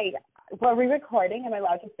 It's like, well, re-recording. Am I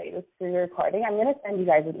allowed to say this? Re-recording. I'm going to send you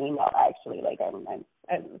guys an email, actually. Like,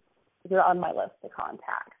 you're on my list to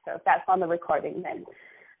contact. So if that's on the recording, then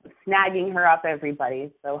snagging her up,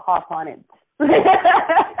 everybody. So hop on it.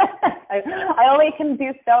 I only can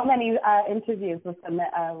do so many interviews with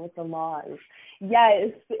the laws.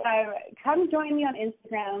 Yes, come join me on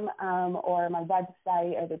Instagram or my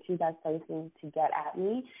website are the two best places to get at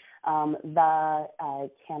me. The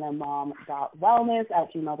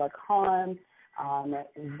cannamom.wellness@gmail.com.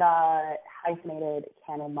 The hyphenated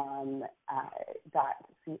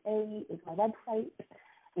cannamom.ca is my website.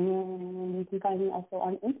 And you can find me also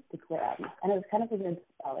on Instagram. And it was kind of a good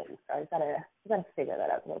spelling, so I gotta figure that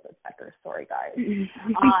out a little bit better. Sorry, guys.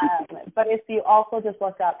 But if you also just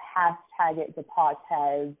look up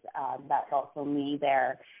 #itDePodcast, that's also me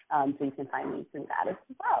there. So you can find me through that as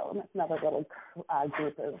well. And that's another little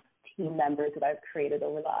group of team members that I've created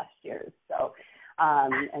over the last years. So,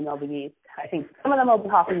 and they'll be, I think some of them will be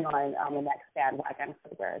hopping on the next bandwagon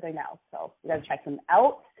for Where Are They Now? So you gotta check them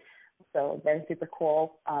out. So they're super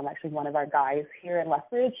cool. Actually, one of our guys here in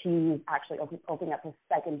Lethbridge, he's actually opening up his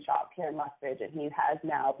second shop here in Lethbridge, and he has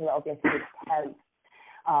now developed his 10th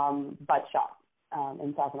bud shop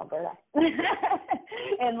in Southern Alberta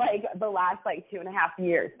in the last 2.5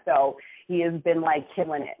 years. So he has been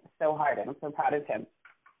killing it so hard, and I'm so proud of him.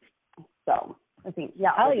 So I think,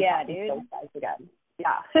 hell yeah, dude. Those guys again.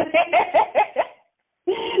 Yeah.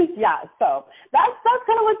 Yeah, so that's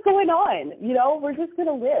kind of what's going on. We're just going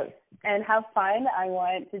to live and have fun. I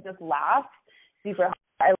want to just laugh super hard.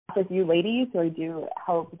 I laugh with you ladies, so I do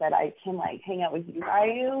hope that I can hang out with you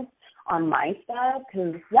guys on my stuff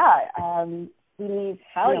because, we need...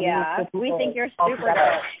 Hell yeah. We think you're super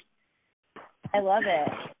dope. I love it.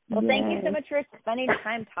 Well, thank you so much for spending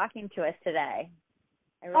time talking to us today.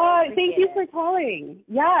 I really thank you for calling.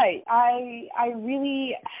 Yeah, I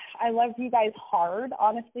love you guys hard.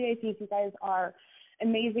 Honestly, I think you guys are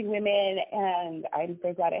amazing women, and I'm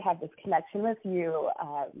so glad I have this connection with you.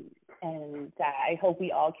 And I hope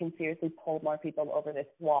we all can seriously pull more people over this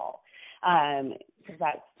wall, because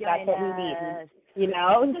that's what we need, you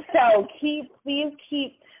know. So please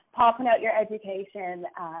keep popping out your education,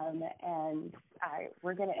 and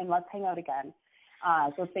let's hang out again.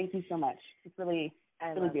 So thank you so much. It's really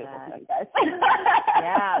beautiful to know you guys.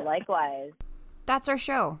 Yeah, likewise. That's our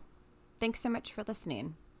show. Thanks so much for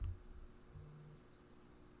listening.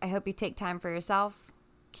 I hope you take time for yourself,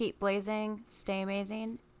 keep blazing, stay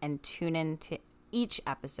amazing, and tune in to each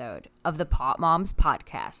episode of the Pop Moms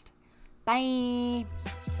Podcast. Bye.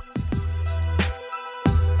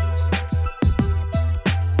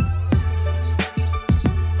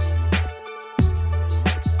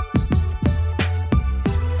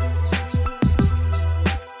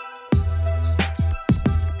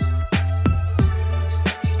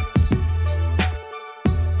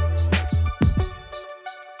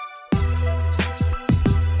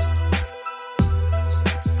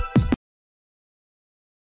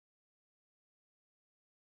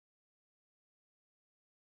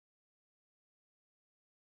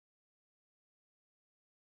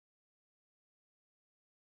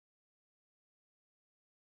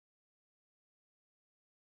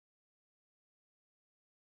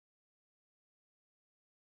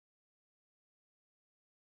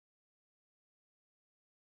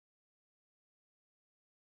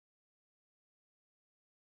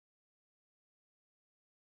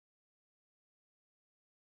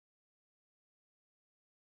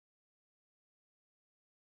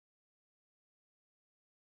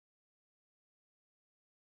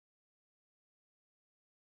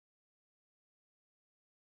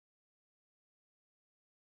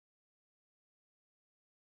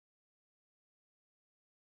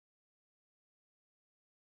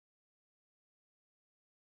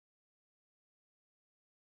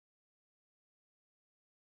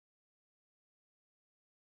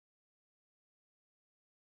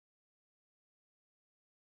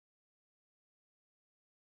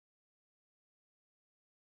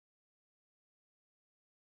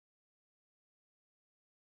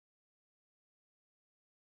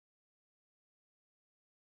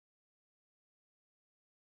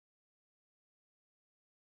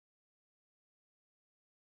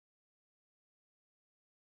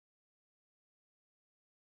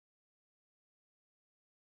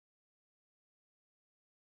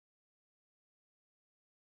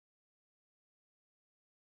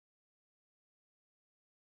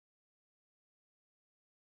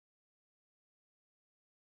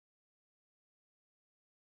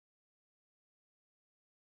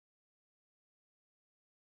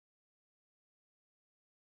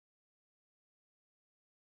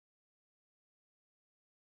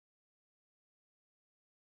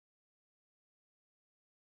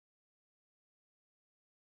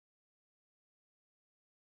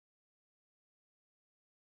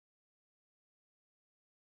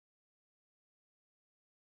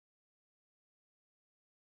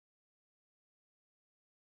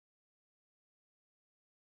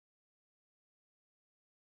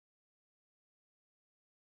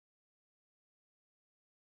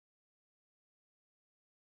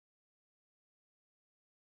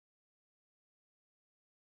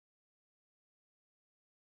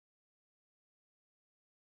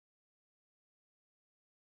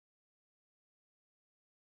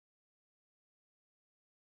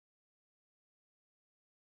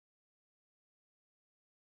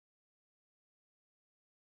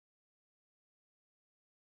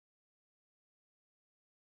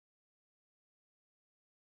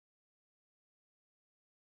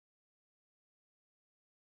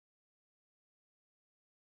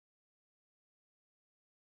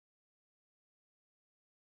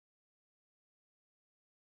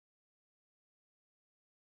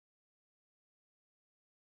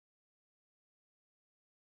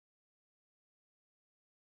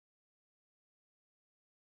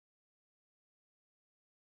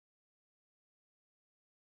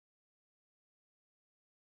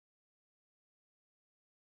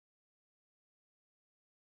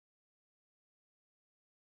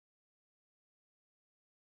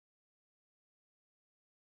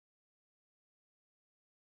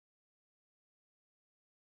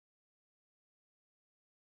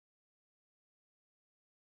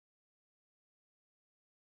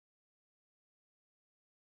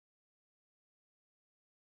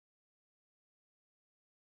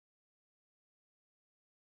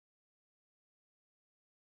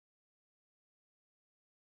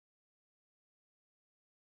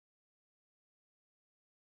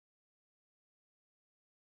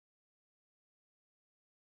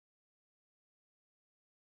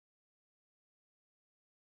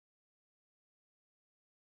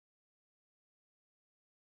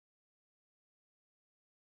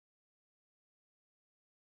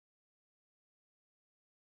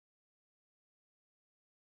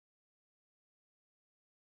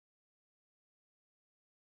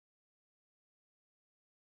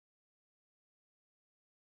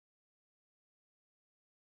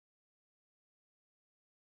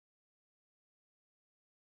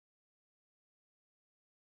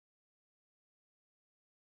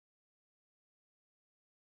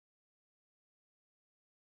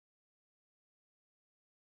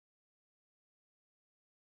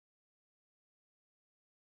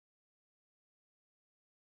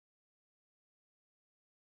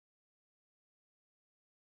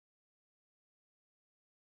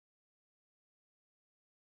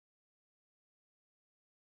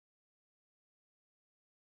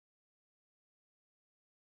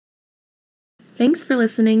 Thanks for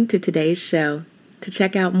listening to today's show. To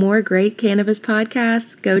check out more great cannabis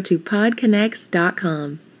podcasts, go to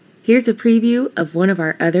podconnects.com. Here's a preview of one of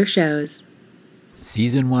our other shows.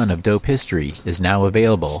 Season 1 of Dope History is now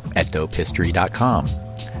available at dopehistory.com.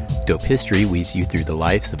 Dope History weaves you through the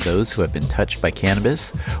lives of those who have been touched by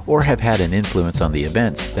cannabis or have had an influence on the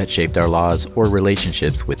events that shaped our laws or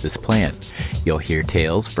relationships with this plant. You'll hear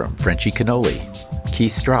tales from Frenchie Cannoli,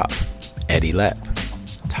 Keith Strop, Eddie Lepp,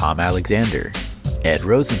 Tom Alexander, Ed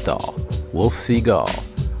Rosenthal, Wolf Seagal,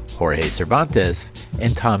 Jorge Cervantes,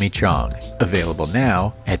 and Tommy Chong. Available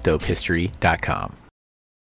now at dopehistory.com.